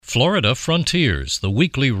Florida Frontiers, the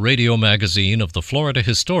weekly radio magazine of the Florida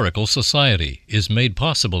Historical Society, is made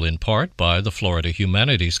possible in part by the Florida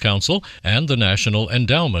Humanities Council and the National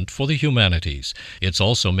Endowment for the Humanities. It's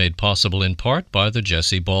also made possible in part by the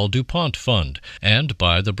Jesse Ball DuPont Fund and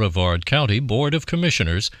by the Brevard County Board of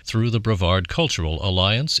Commissioners through the Brevard Cultural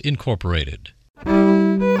Alliance, Incorporated.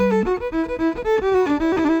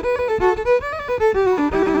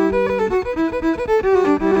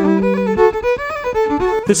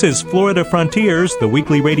 This is Florida Frontiers, the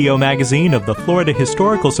weekly radio magazine of the Florida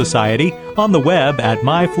Historical Society, on the web at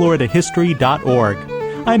myfloridahistory.org.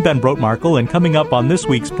 I'm Ben Brotmarkle, and coming up on this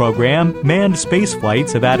week's program, manned space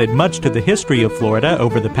flights have added much to the history of Florida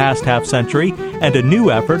over the past half-century, and a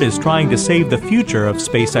new effort is trying to save the future of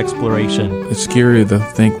space exploration. It's scary to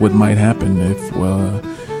think what might happen if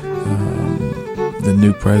the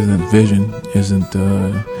new president's vision isn't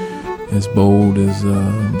as bold as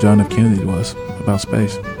John F. Kennedy was about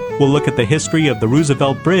space. We'll look at the history of the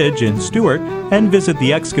Roosevelt Bridge in Stewart and visit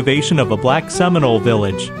the excavation of a black Seminole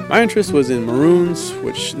village. My interest was in Maroons,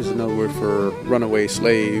 which is another word for runaway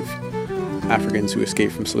slave, Africans who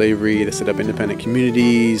escaped from slavery to set up independent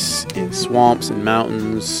communities in swamps and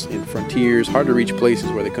mountains, in frontiers, hard-to-reach places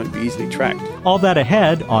where they couldn't be easily tracked. All that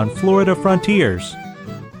ahead on Florida Frontiers.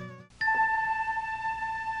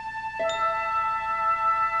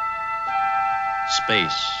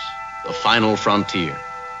 Space, the final frontier.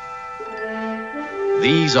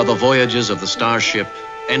 These are the voyages of the starship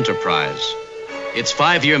Enterprise. Its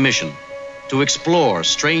 5-year mission, to explore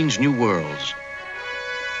strange new worlds,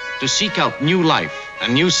 to seek out new life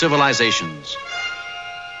and new civilizations,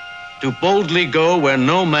 to boldly go where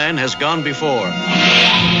no man has gone before.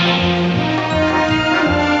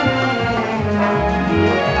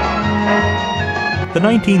 The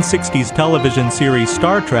 1960s television series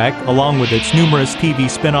Star Trek, along with its numerous TV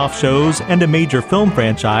spin-off shows and a major film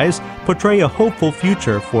franchise, portray a hopeful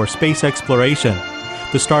future for space exploration.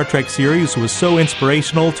 The Star Trek series was so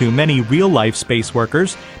inspirational to many real-life space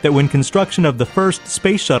workers that when construction of the first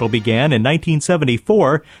space shuttle began in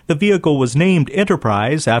 1974, the vehicle was named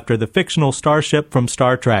Enterprise after the fictional starship from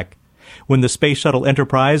Star Trek. When the Space Shuttle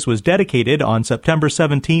Enterprise was dedicated on September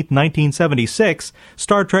 17, 1976,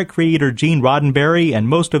 Star Trek creator Gene Roddenberry and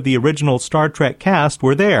most of the original Star Trek cast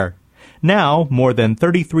were there. Now, more than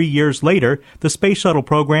 33 years later, the Space Shuttle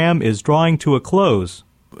program is drawing to a close.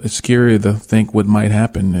 It's scary to think what might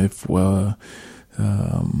happen if the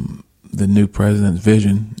new president's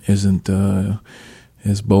vision isn't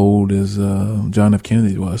as bold as John F.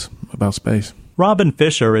 Kennedy was about space. Robin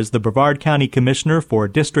Fisher is the Brevard County Commissioner for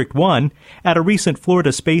District 1. At a recent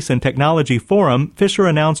Florida Space and Technology Forum, Fisher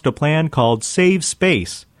announced a plan called Save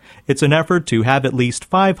Space. It's an effort to have at least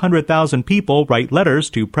 500,000 people write letters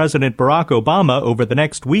to President Barack Obama over the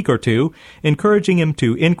next week or two, encouraging him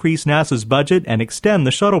to increase NASA's budget and extend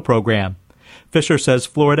the shuttle program. Fisher says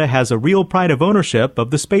Florida has a real pride of ownership of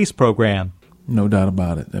the space program. No doubt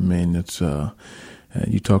about it. I mean, it's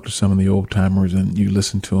you talk to some of the old-timers and you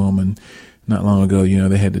listen to them, and not long ago,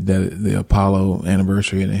 they had the Apollo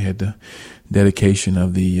anniversary, and they had the dedication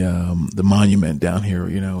of the monument down here,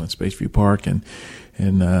 in Spaceview Park, and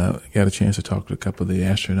got a chance to talk to a couple of the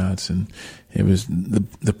astronauts, and it was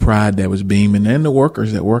the pride that was beaming, and the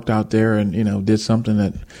workers that worked out there and, did something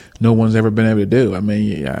that no one's ever been able to do. I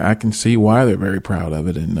mean, I can see why they're very proud of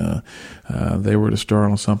it, and they were to start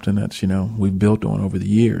on something that's, we've built on over the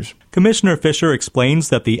years. Commissioner Fisher explains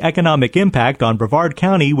that the economic impact on Brevard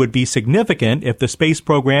County would be significant if the space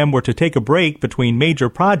program were to take a break between major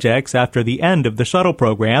projects after the end of the shuttle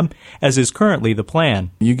program, as is currently the plan.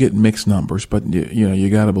 You get mixed numbers, but you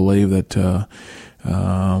got to believe that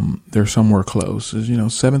they're somewhere close.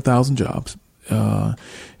 There's 7,000 jobs. And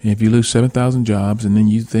if you lose 7,000 jobs, and then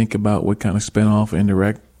you think about what kind of spin-off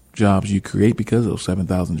indirect jobs you create because of those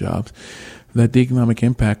 7,000 jobs, that the economic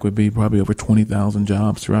impact would be probably over 20,000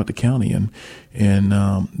 jobs throughout the county, and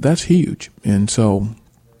that's huge. And so,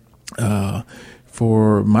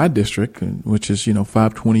 for my district, which is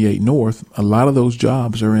 528 North, a lot of those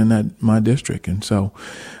jobs are in my district, and so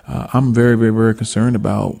I'm very, very, very concerned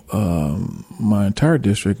about my entire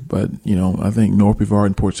district. But I think North Brevard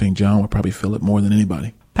and Port St. John would probably feel it more than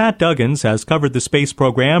anybody. Pat Duggins has covered the space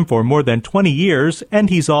program for more than 20 years, and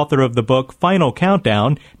he's author of the book Final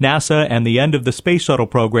Countdown, NASA and the End of the Space Shuttle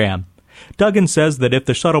Program. Duggins says that if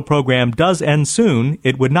the shuttle program does end soon,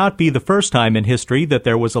 it would not be the first time in history that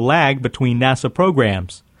there was a lag between NASA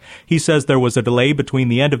programs. He says there was a delay between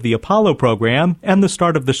the end of the Apollo program and the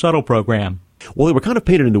start of the shuttle program. Well, they were kind of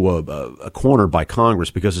painted into a corner by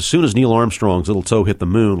Congress, because as soon as Neil Armstrong's little toe hit the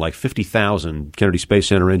moon, like 50,000 Kennedy Space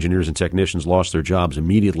Center engineers and technicians lost their jobs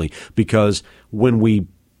immediately, because when we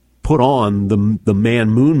put on the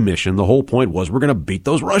man-moon mission, the whole point was we're going to beat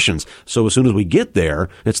those Russians. So as soon as we get there,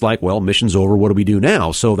 it's like, well, mission's over. What do we do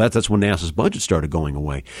now? So that's when NASA's budget started going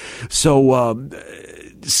away. So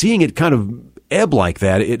seeing it kind of ebb like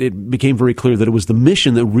that, it became very clear that it was the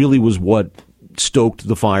mission that really was what stoked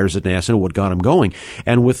the fires at NASA and what got them going.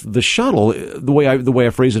 And with the shuttle, the way I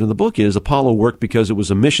phrase it in the book is Apollo worked because it was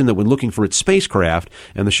a mission that went looking for its spacecraft,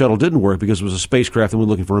 and the shuttle didn't work because it was a spacecraft that went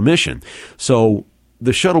looking for a mission. So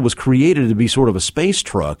the shuttle was created to be sort of a space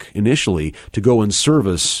truck initially to go and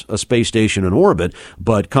service a space station in orbit,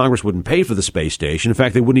 but Congress wouldn't pay for the space station. In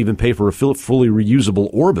fact, they wouldn't even pay for a fully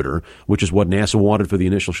reusable orbiter, which is what NASA wanted for the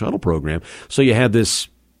initial shuttle program. So you had this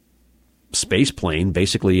space plane,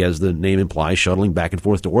 basically, as the name implies, shuttling back and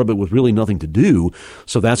forth to orbit with really nothing to do.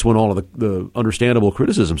 So that's when all of the understandable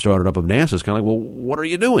criticism started up of NASA. It's kind of like, well, what are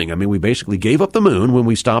you doing? I mean, we basically gave up the moon when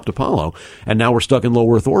we stopped Apollo, and now we're stuck in low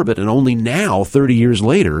Earth orbit, and only now, 30 years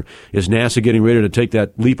later, is NASA getting ready to take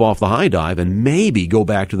that leap off the high dive and maybe go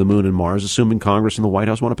back to the moon and Mars, assuming Congress and the White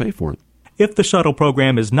House want to pay for it. If the shuttle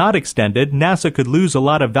program is not extended, NASA could lose a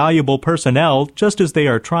lot of valuable personnel just as they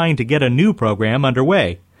are trying to get a new program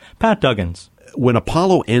underway. Pat Duggins. When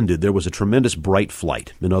Apollo ended, there was a tremendous bright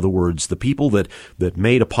flight. In other words, the people that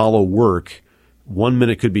made Apollo work, one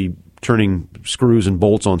minute could be turning screws and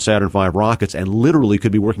bolts on Saturn V rockets and literally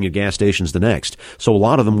could be working at gas stations the next. So a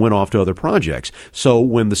lot of them went off to other projects. So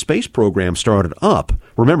when the space program started up,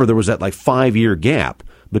 remember there was that 5-year gap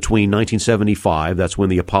between 1975, that's when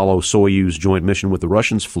the Apollo-Soyuz joint mission with the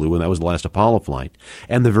Russians flew, and that was the last Apollo flight,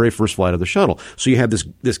 and the very first flight of the shuttle. So you had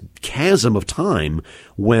this chasm of time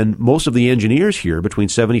when most of the engineers here, between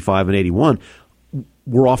 75 and 81,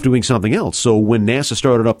 were off doing something else. So when NASA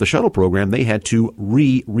started up the shuttle program, they had to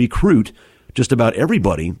recruit just about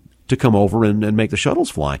everybody to come over and make the shuttles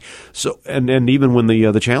fly. So and even when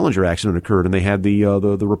the Challenger accident occurred and they had the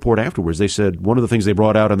report afterwards, they said one of the things they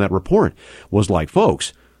brought out in that report was like,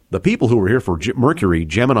 folks, the people who were here for Mercury,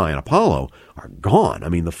 Gemini, and Apollo are gone. I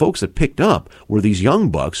mean, the folks that picked up were these young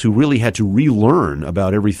bucks who really had to relearn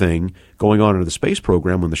about everything going on in the space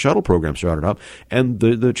program when the shuttle program started up. And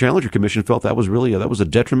the Challenger Commission felt that was really that was a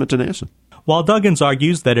detriment to NASA. While Duggins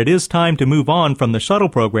argues that it is time to move on from the shuttle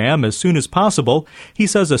program as soon as possible, he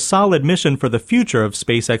says a solid mission for the future of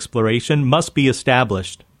space exploration must be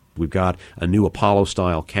established. We've got a new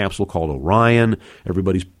Apollo-style capsule called Orion.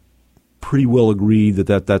 Everybody's pretty well agreed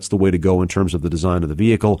that that's the way to go in terms of the design of the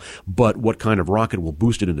vehicle. But what kind of rocket will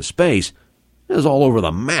boost it into space is all over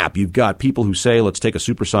the map. You've got people who say, let's take a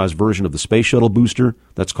supersized version of the space shuttle booster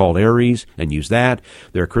that's called Ares and use that.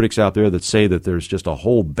 There are critics out there that say that there's just a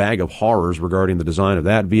whole bag of horrors regarding the design of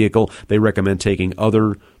that vehicle. They recommend taking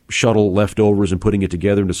other shuttle leftovers and putting it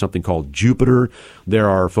together into something called Jupiter. There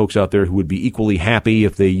are folks out there who would be equally happy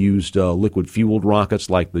if they used liquid-fueled rockets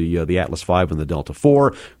like the Atlas V and the Delta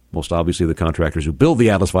IV. Most obviously the contractors who build the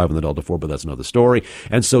Atlas V and the Delta IV, but that's another story.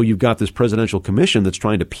 And so you've got this presidential commission that's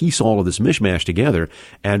trying to piece all of this mishmash together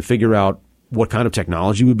and figure out what kind of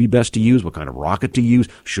technology would be best to use, what kind of rocket to use.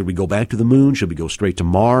 Should we go back to the moon? Should we go straight to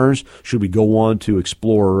Mars? Should we go on to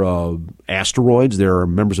explore asteroids? There are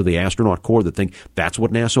members of the astronaut corps that think that's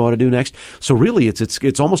what NASA ought to do next. So really,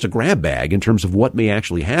 it's almost a grab bag in terms of what may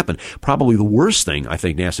actually happen. Probably the worst thing I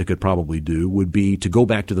think NASA could probably do would be to go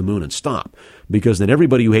back to the moon and stop, because then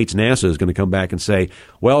everybody who hates NASA is going to come back and say,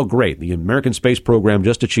 well, great, the American space program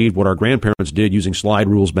just achieved what our grandparents did using slide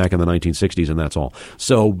rules back in the 1960s, and that's all.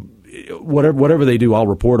 So whatever they do, I'll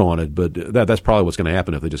report on it, but that's probably what's going to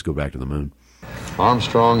happen if they just go back to the moon.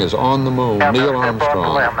 Armstrong is on the moon. Neil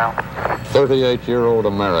Armstrong, 38-year-old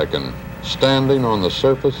American, standing on the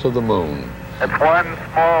surface of the moon. It's one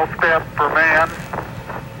small step for man,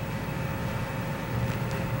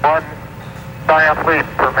 one giant leap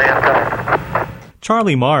for mankind.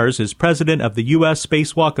 Charlie Mars is president of the U.S.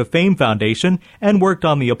 Spacewalk of Fame Foundation and worked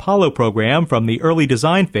on the Apollo program from the early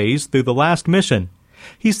design phase through the last mission.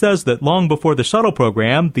 He says that long before the shuttle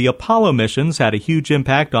program, the Apollo missions had a huge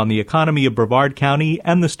impact on the economy of Brevard County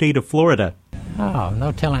and the state of Florida. Oh,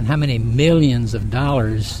 no telling how many millions of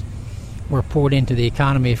dollars were poured into the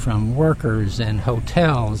economy from workers and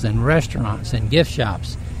hotels and restaurants and gift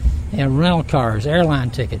shops and rental cars, airline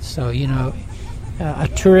tickets. So, a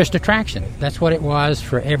tourist attraction. That's what it was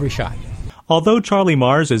for every shot. Although Charlie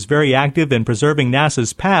Mars is very active in preserving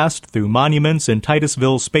NASA's past through monuments in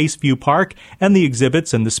Titusville Spaceview Park and the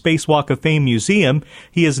exhibits in the Spacewalk of Fame Museum,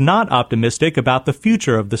 he is not optimistic about the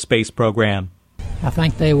future of the space program. I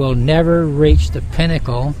think they will never reach the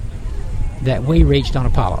pinnacle that we reached on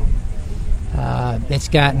Apollo. It's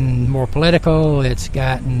gotten more political, it's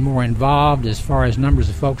gotten more involved as far as numbers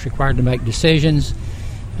of folks required to make decisions.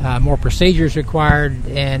 more procedures required,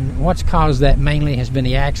 and what's caused that mainly has been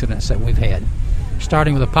the accidents that we've had.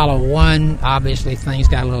 Starting with Apollo 1, obviously things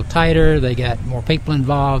got a little tighter, they got more people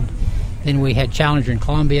involved. Then we had Challenger and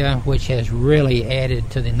Columbia, which has really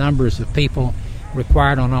added to the numbers of people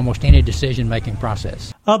required on almost any decision-making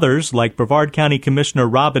process. Others, like Brevard County Commissioner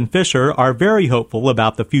Robin Fisher, are very hopeful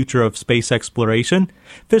about the future of space exploration.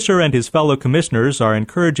 Fisher and his fellow commissioners are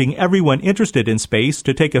encouraging everyone interested in space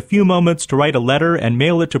to take a few moments to write a letter and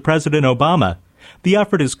mail it to President Obama. The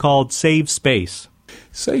effort is called Save Space.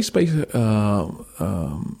 Save Space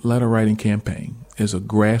letter writing campaign is a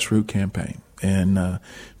grassroots campaign, and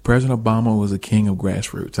President Obama was a king of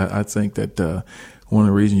grassroots. I think that one of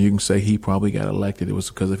the reasons you can say he probably got elected, it was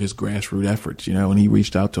because of his grassroots efforts, and he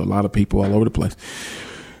reached out to a lot of people all over the place.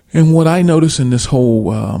 And what I noticed in this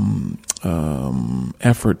whole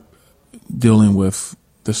effort dealing with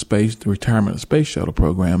the retirement of the space shuttle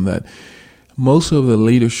program, that most of the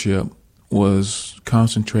leadership was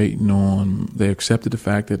concentrating on, they accepted the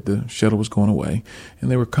fact that the shuttle was going away, and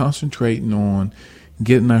they were concentrating on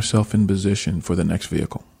getting ourselves in position for the next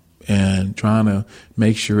vehicle and trying to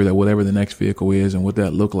make sure that whatever the next vehicle is and what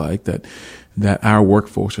that look like, that our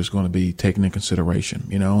workforce is going to be taken in consideration,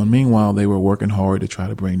 And meanwhile, they were working hard to try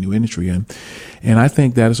to bring new industry in. And I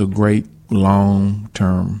think that is a great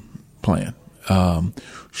long-term plan.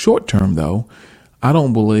 Short-term, though, I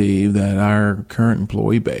don't believe that our current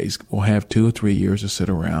employee base will have 2 or 3 years to sit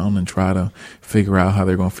around and try to figure out how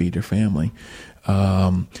they're going to feed their family.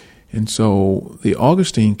 And so the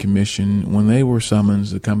Augustine Commission, when they were summoned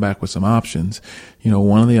to come back with some options,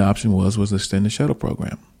 one of the options was to extend the shuttle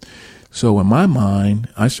program. So in my mind,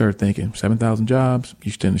 I started thinking 7,000 jobs, you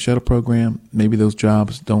extend the shuttle program. Maybe those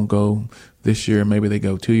jobs don't go this year. Maybe they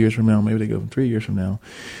go 2 years from now. Maybe they go 3 years from now.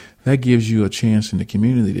 That gives you a chance in the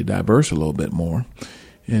community to diverse a little bit more.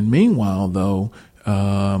 And meanwhile, though,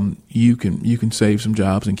 you can save some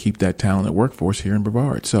jobs and keep that talented workforce here in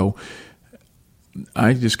Brevard. So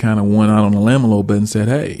I just kind of went out on a limb a little bit and said,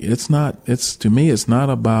 hey, to me, it's not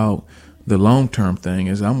about the long-term thing.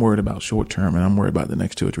 I'm worried about short-term, and I'm worried about the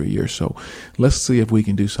next 2 or 3 years. So let's see if we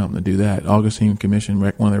can do something to do that. Augustine Commission,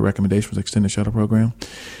 one of their recommendations was extend the shuttle program.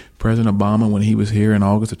 President Obama, when he was here in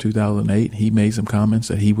August of 2008, he made some comments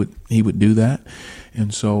that he would do that.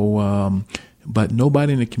 And so, but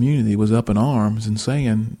nobody in the community was up in arms and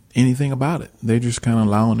saying anything about it. They're just kind of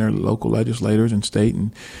allowing their local legislators and state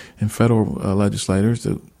and federal legislators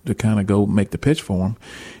to kind of go make the pitch for them.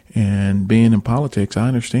 And being in politics, I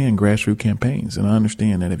understand grassroots campaigns, and I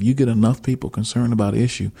understand that if you get enough people concerned about an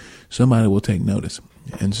issue, somebody will take notice.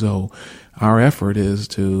 And so our effort is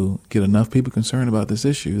to get enough people concerned about this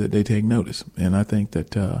issue that they take notice. And I think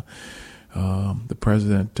that the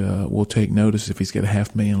president will take notice if he's got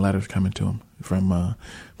 500,000 letters coming to him from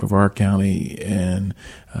Brevard County and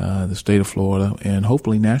the state of Florida, and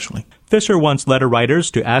hopefully nationally. Fisher wants letter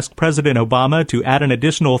writers to ask President Obama to add an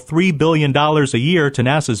additional $3 billion a year to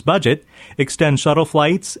NASA's budget, extend shuttle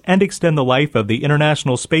flights, and extend the life of the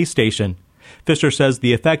International Space Station. Fisher says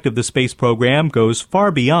the effect of the space program goes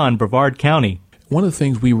far beyond Brevard County. One of the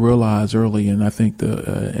things we realized early, and I think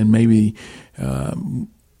and maybe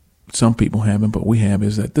some people haven't, but we have,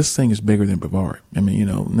 is that this thing is bigger than Brevard. I mean,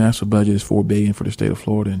 NASA budget is $4 billion for the state of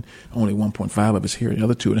Florida, and only 1.5 of it's here. The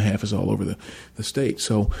other 2.5 is all over the state.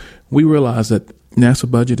 So we realize that NASA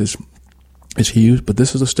budget is huge, but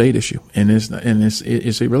this is a state issue, and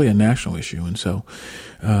it's really a national issue. And so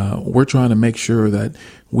we're trying to make sure that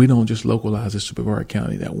we don't just localize this to Brevard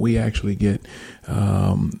County, that we actually get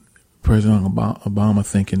President Obama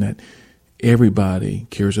thinking that everybody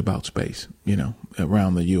cares about space,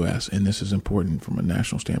 around the U.S., and this is important from a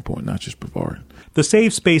national standpoint, not just Brevard. The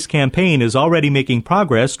Save Space campaign is already making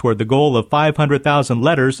progress toward the goal of 500,000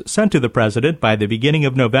 letters sent to the president by the beginning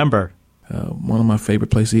of November. One of my favorite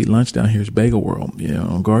places to eat lunch down here is Bagel World,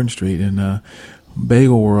 on Garden Street, and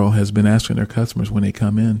Bagel World has been asking their customers when they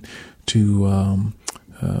come in to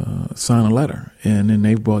sign a letter, and then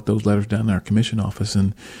they've brought those letters down to our commission office,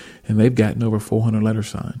 and they've gotten over 400 letters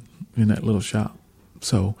signed in that little shop.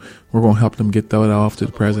 So we're going to help them get that off to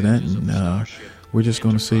the president, and we're just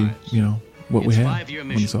going to see, what we have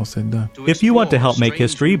when it's all said and done. If you want to help make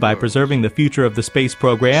history by preserving the future of the space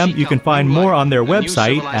program, you can find more on their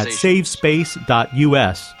website at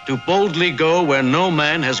savespace.us. To boldly go where no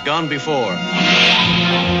man has gone before.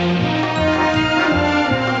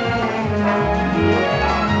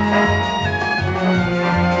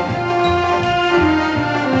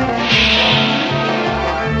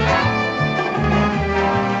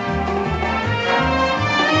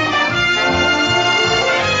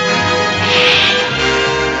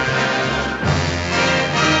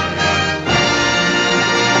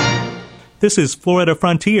 This is Florida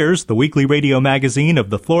Frontiers, the weekly radio magazine of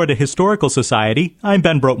the Florida Historical Society. I'm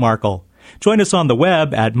Ben Brotemarkle. Join us on the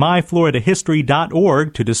web at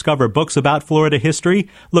myfloridahistory.org to discover books about Florida history,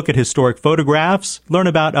 look at historic photographs, learn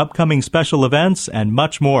about upcoming special events, and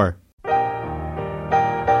much more.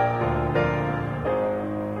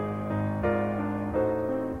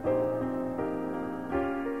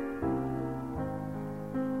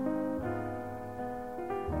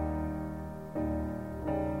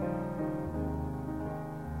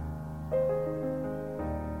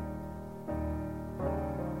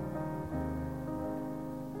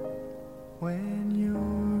 When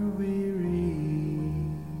you're weary,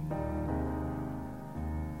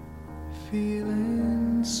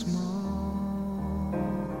 feeling small,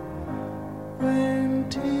 when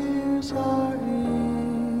tears are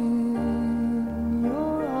in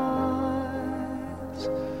your eyes,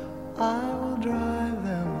 I will dry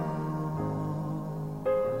them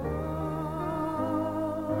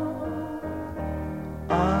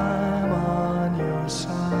all. I'm on your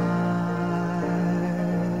side.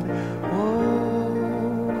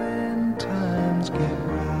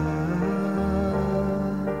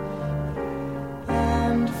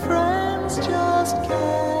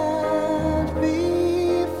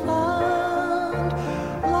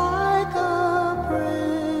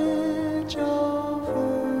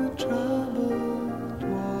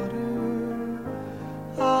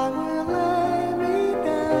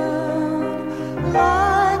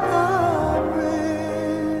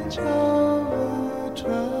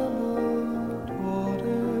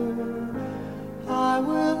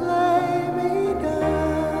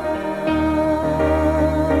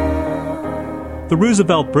 The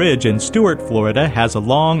Roosevelt Bridge in Stuart, Florida has a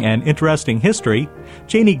long and interesting history.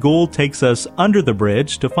 Janie Gould takes us under the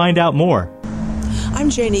bridge to find out more. I'm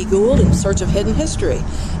Janie Gould in search of hidden history,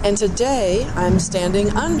 and today I'm standing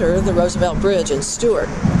under the Roosevelt Bridge in Stuart.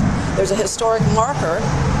 There's a historic marker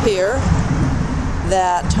here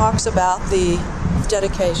that talks about the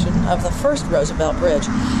dedication of the first Roosevelt Bridge.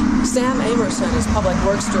 Sam Amerson is Public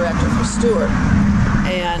Works Director for Stuart,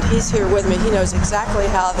 and he's here with me. He knows exactly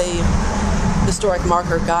how the historic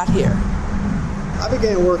marker got here. I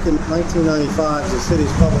began work in 1995 as the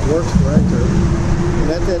city's Public Works Director,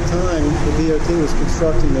 and at that time the DOT was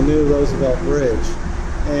constructing the new Roosevelt Bridge,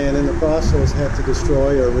 and in the process had to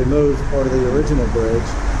destroy or remove part of the original bridge,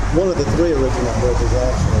 one of the three original bridges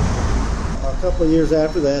actually. A couple of years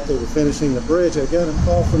after that, they were finishing the bridge. I got a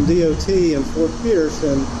call from DOT in Fort Pierce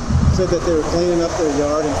and said that they were cleaning up their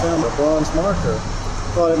yard and found a bronze marker.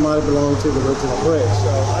 Thought it might have belonged to the original bridge.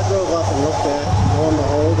 So I drove up and looked at it. Lo and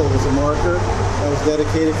behold, there was a marker that was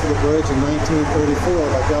dedicated for the bridge in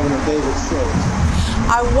 1934 by Governor David Schultz.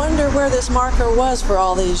 I wonder where this marker was for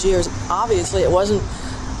all these years. Obviously, it wasn't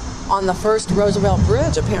on the first Roosevelt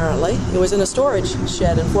Bridge, apparently. It was in a storage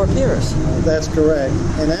shed in Fort Pierce. That's correct.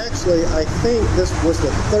 And actually, I think this was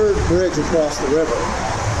the third bridge across the river.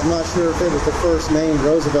 I'm not sure if it was the first named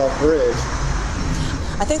Roosevelt Bridge.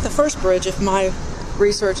 I think the first bridge, if my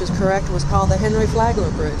research is correct, was called the Henry Flagler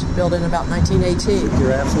Bridge, built in about 1918.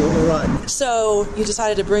 You're absolutely right. So you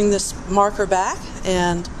decided to bring this marker back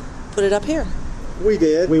and put it up here. We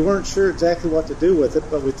did. We weren't sure exactly what to do with it,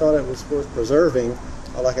 but we thought it was worth preserving.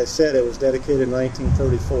 Like I said, it was dedicated in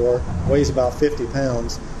 1934, weighs about 50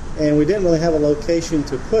 pounds, and we didn't really have a location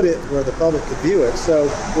to put it where the public could view it, so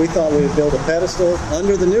we thought we would build a pedestal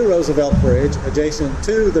under the new Roosevelt Bridge, adjacent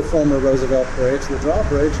to the former Roosevelt Bridge, the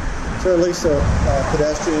drawbridge, so at least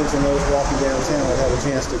pedestrians and those walking downtown would have a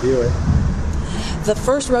chance to view it. The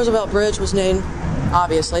first Roosevelt Bridge was named,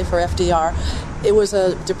 obviously, for FDR. It was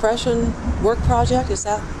a Depression work project. Is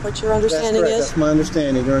that what your understanding is? That's my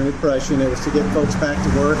understanding. During the Depression, it was to get folks back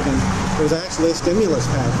to work, and it was actually a stimulus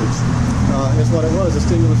package. Is what it was, a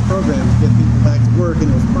stimulus program to get people back to work, and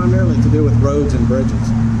it was primarily to do with roads and bridges.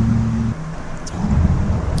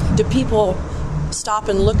 Do people stop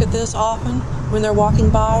and look at this often when they're walking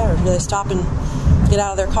by, or do they stop and get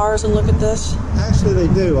out of their cars and look at this? Actually,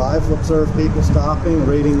 they do. I've observed people stopping,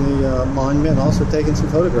 reading the monument, and also taking some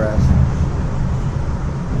photographs.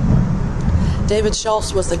 David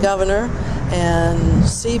Schultz was the governor, and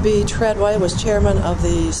C.B. Treadway was chairman of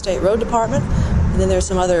the State Road Department. And then there's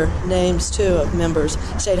some other names, too, of members.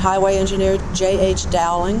 State Highway Engineer J.H.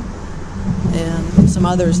 Dowling and some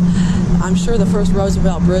others. I'm sure the first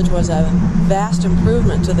Roosevelt Bridge was a vast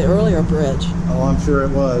improvement to the earlier bridge. Oh, I'm sure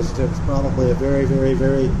it was. It was probably a very, very,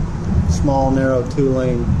 very small, narrow,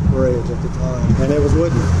 two-lane bridge at the time, and it was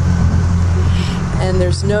wooden. And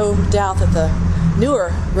there's no doubt that the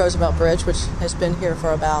newer Roosevelt Bridge, which has been here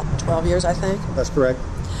for about 12 years, I think. That's correct.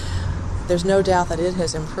 There's no doubt that it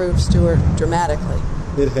has improved Stuart dramatically.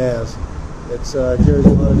 It has. It carries a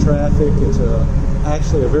lot of traffic. It's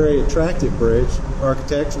actually a very attractive bridge,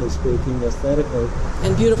 architecturally speaking, aesthetically.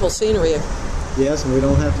 And beautiful scenery. Yes, and we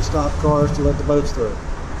don't have to stop cars to let the boats through.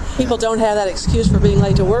 People don't have that excuse for being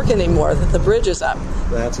late to work anymore, that the bridge is up.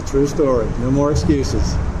 That's a true story. No more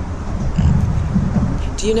excuses.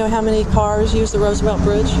 Do you know how many cars use the Roosevelt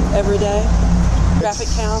Bridge every day? Traffic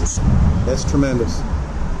counts? That's tremendous.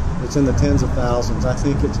 It's in the tens of thousands. I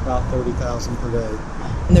think it's about 30,000 per day.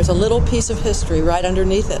 And there's a little piece of history right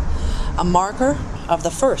underneath it, a marker of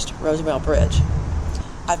the first Roosevelt Bridge.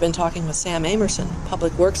 I've been talking with Sam Amerson,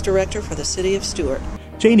 Public Works Director for the City of Stuart.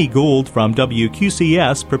 Janie Gould from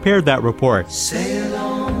WQCS prepared that report. Sail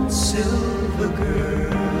on, silver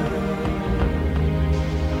girl.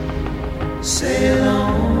 Sail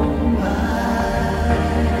on by.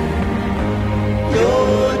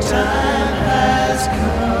 Your time has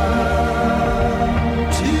come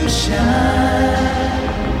to shine.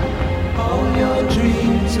 All your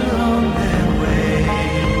dreams are on their way.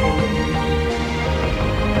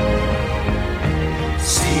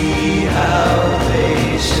 See how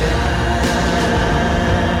they shine.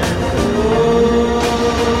 Oh,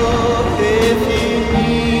 if you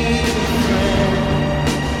need a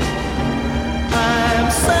friend, I'm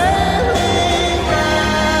sailing right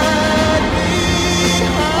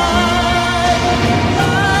behind,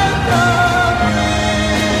 like a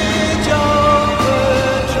bridge over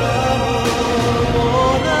troubled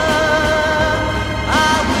water. I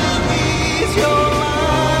will ease your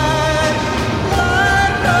mind,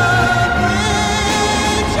 like a bridge over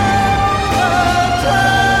troubled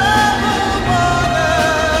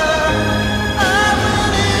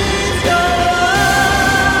water.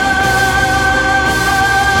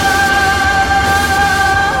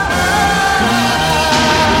 I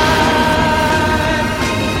will ease your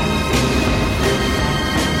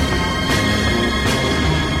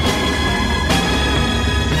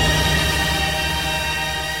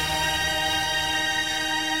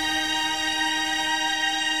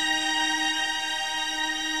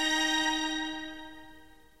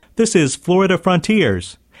This is Florida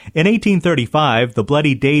Frontiers. In 1835, the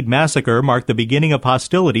Bloody Dade Massacre marked the beginning of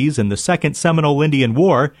hostilities in the Second Seminole Indian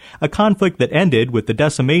War, a conflict that ended with the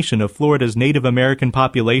decimation of Florida's Native American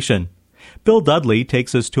population. Bill Dudley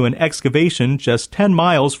takes us to an excavation just 10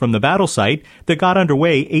 miles from the battle site that got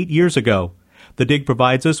underway 8 years ago. The dig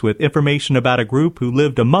provides us with information about a group who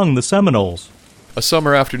lived among the Seminoles. A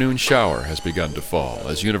summer afternoon shower has begun to fall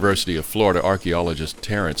as University of Florida archaeologist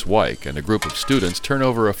Terrence Wyke and a group of students turn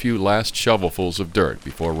over a few last shovelfuls of dirt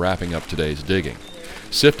before wrapping up today's digging.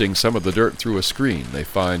 Sifting some of the dirt through a screen, they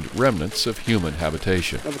find remnants of human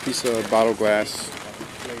habitation. Another piece of bottle glass.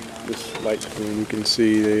 This light spoon, you can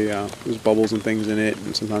see there's bubbles and things in it,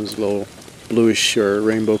 and sometimes a little bluish or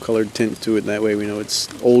rainbow-colored tint to it. That way we know it's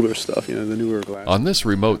older stuff, the newer glass. On this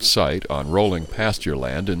remote site on rolling pasture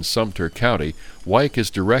land in Sumter County, Wyke is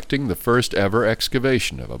directing the first ever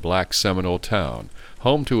excavation of a black Seminole town,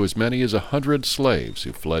 home to as many as 100 slaves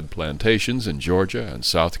who fled plantations in Georgia and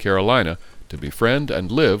South Carolina to befriend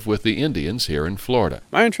and live with the Indians here in Florida.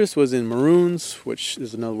 My interest was in Maroons, which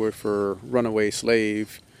is another word for runaway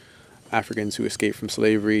slave. Africans who escaped from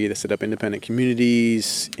slavery, that set up independent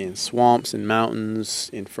communities in swamps and mountains,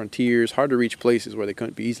 in frontiers, hard to reach places where they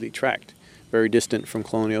couldn't be easily tracked, very distant from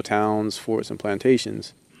colonial towns, forts, and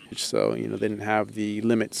plantations. So, they didn't have the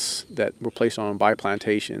limits that were placed on them by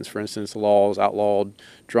plantations. For instance, laws outlawed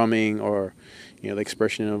drumming or, the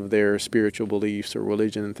expression of their spiritual beliefs or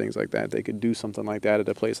religion and things like that. They could do something like that at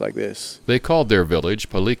a place like this. They called their village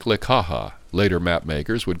Paliklekaha. Later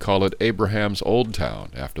mapmakers would call it Abraham's Old Town,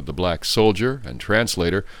 after the black soldier and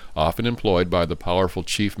translator often employed by the powerful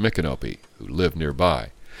Chief Micanopy, who lived nearby.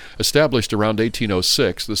 Established around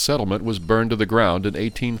 1806, the settlement was burned to the ground in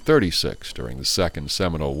 1836 during the Second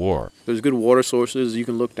Seminole War. There's good water sources. You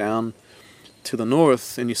can look down to the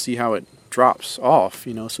north and you see how it drops off,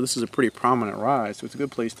 so this is a pretty prominent rise, so it's a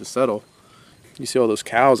good place to settle. You see all those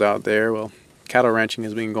cows out there. Well, cattle ranching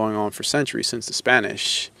has been going on for centuries, since the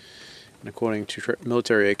Spanish. And according to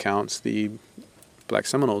military accounts, the Black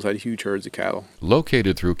Seminoles had huge herds of cattle.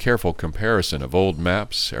 Located through careful comparison of old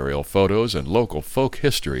maps, aerial photos, and local folk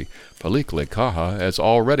history, Paliklekaha has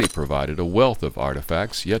already provided a wealth of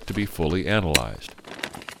artifacts yet to be fully analyzed.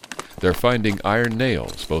 They're finding iron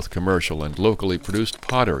nails, both commercial and locally produced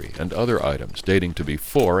pottery, and other items dating to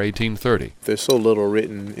before 1830. There's so little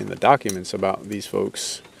written in the documents about these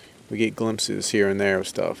folks. We get glimpses here and there of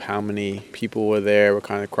stuff. How many people were there, what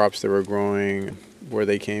kind of crops they were growing, where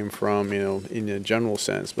they came from, in a general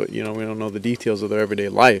sense. But, we don't know the details of their everyday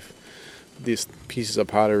life. These pieces of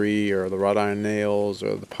pottery or the wrought iron nails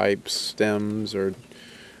or the pipes, stems, or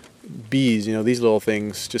beads, these little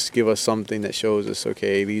things just give us something that shows us,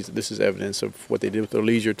 okay, this is evidence of what they did with their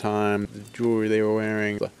leisure time, the jewelry they were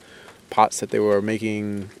wearing, the pots that they were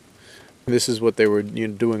making. This is what they were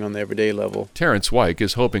doing on the everyday level. Terrence Wyke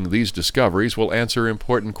is hoping these discoveries will answer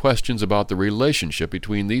important questions about the relationship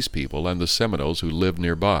between these people and the Seminoles who lived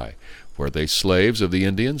nearby. Were they slaves of the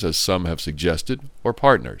Indians, as some have suggested, or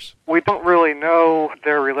partners? We don't really know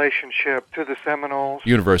their relationship to the Seminoles.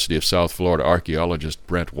 University of South Florida archaeologist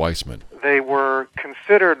Brent Weissman. They were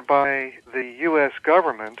considered by the U.S.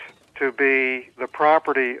 government to be the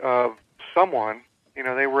property of someone.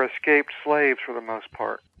 They were escaped slaves for the most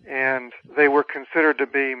part, and they were considered to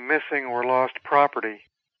be missing or lost property.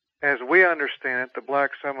 As we understand it, the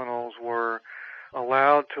Black Seminoles were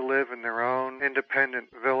allowed to live in their own independent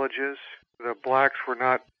villages. The blacks were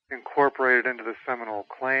not incorporated into the Seminole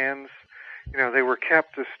clans. They were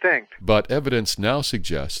kept distinct. But evidence now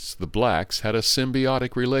suggests the blacks had a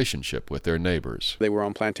symbiotic relationship with their neighbors. They were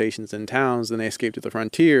on plantations in towns, then they escaped to the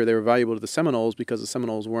frontier. They were valuable to the Seminoles because the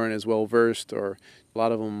Seminoles weren't as well versed, or a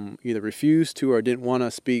lot of them either refused to or didn't want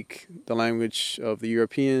to speak the language of the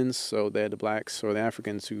Europeans, so they had the blacks or the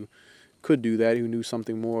Africans who could do that, who knew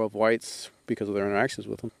something more of whites because of their interactions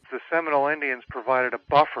with them. The Seminole Indians provided a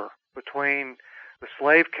buffer between the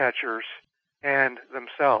slave catchers and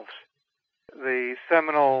themselves. The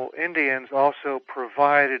Seminole Indians also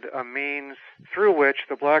provided a means through which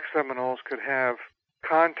the Black Seminoles could have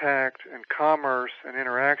contact and commerce and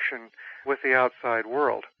interaction with the outside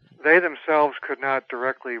world. They themselves could not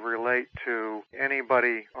directly relate to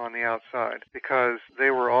anybody on the outside because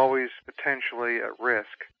they were always potentially at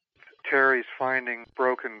risk. Terry's finding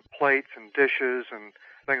broken plates and dishes and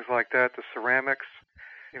things like that, the ceramics.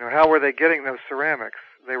 How were they getting those ceramics?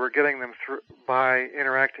 They were getting them by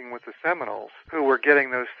interacting with the Seminoles, who were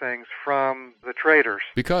getting those things from the traders.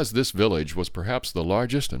 Because this village was perhaps the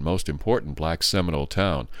largest and most important Black Seminole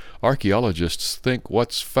town, archaeologists think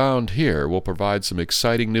what's found here will provide some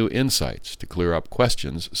exciting new insights to clear up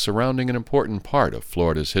questions surrounding an important part of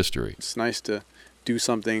Florida's history. It's nice to do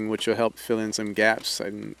something which will help fill in some gaps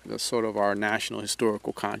in sort of our national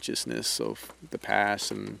historical consciousness of the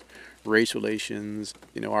past and race relations.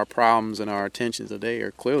 Our problems and our attentions today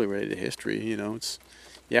are clearly related to history. You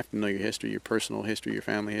have to know your history, your personal history, your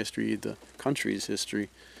family history, the country's history.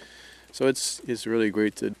 So it's really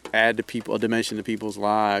great to add a dimension to people's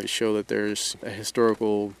lives, show that there's a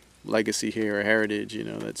historical legacy here, a heritage,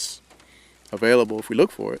 that's available if we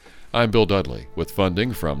look for it. I'm Bill Dudley. With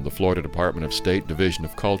funding from the Florida Department of State Division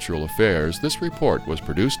of Cultural Affairs, this report was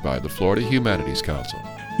produced by the Florida Humanities Council.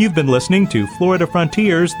 You've been listening to Florida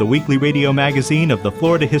Frontiers, the weekly radio magazine of the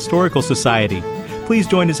Florida Historical Society. Please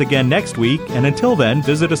join us again next week, and until then,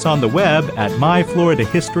 visit us on the web at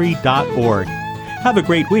myfloridahistory.org. Have a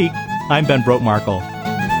great week. I'm Ben Brotemarkle.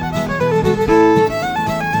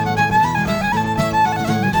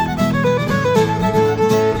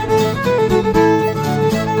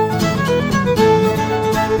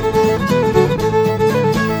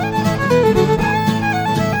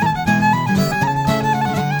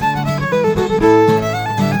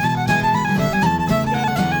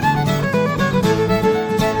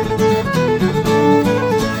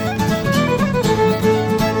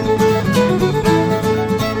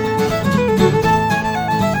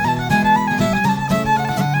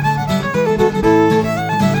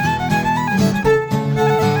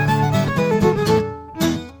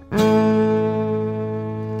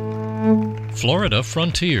 Florida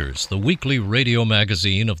Frontiers, the weekly radio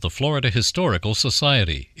magazine of the Florida Historical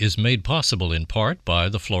Society, is made possible in part by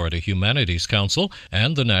the Florida Humanities Council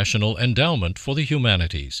and the National Endowment for the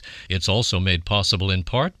Humanities. It's also made possible in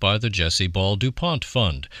part by the Jesse Ball DuPont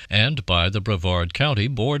Fund and by the Brevard County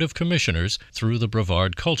Board of Commissioners through the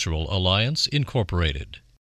Brevard Cultural Alliance, Incorporated.